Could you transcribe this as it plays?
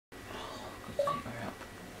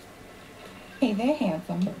Hey there,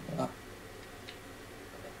 handsome.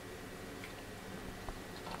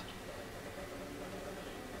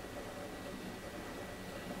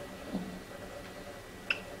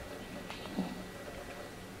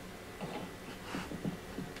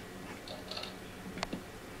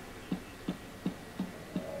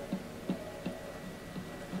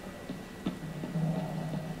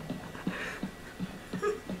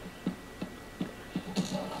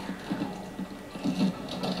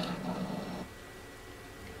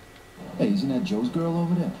 Hey, isn't that Joe's girl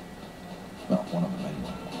over there? Well, one of them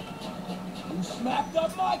anyway. You smacked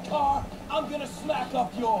up my car, I'm gonna smack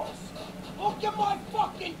up yours. Look at my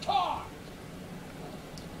fucking car!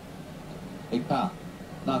 Hey, pal,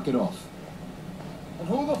 knock it off. And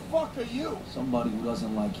who the fuck are you? Somebody who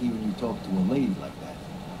doesn't like hearing you talk to a lady like that.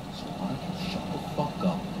 So why don't you shut the fuck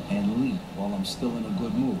up and leave while I'm still in a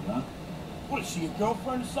good mood, huh? What, is she your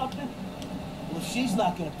girlfriend or something? Well, if she's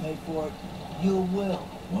not gonna pay for it, you will.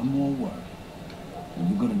 One more word, and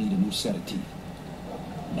you're gonna need a new set of teeth.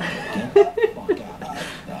 Now get the fuck out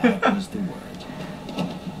of here. That was the word.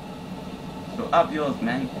 So up yours,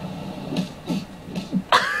 man.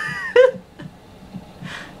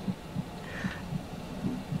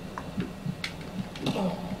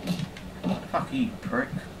 Fuck you, prick.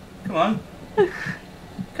 Come on.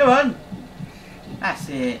 Come on. That's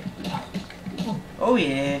it. Oh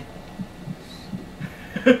yeah.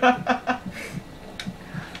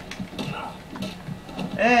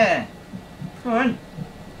 Yeah. Come on.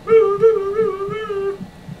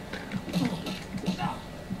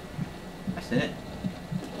 That's it.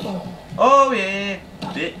 Oh yeah,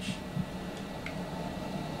 bitch.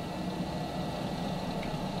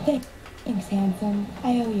 Thanks, handsome. I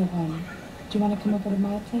owe you one. Do you want to come over to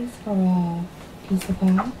my place for a piece of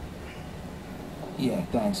pie? Yeah,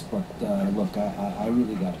 thanks, but look, I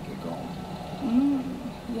really gotta get going.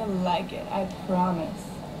 You'll like it, I promise.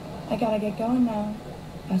 I gotta get going now.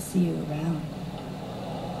 I'll see you around.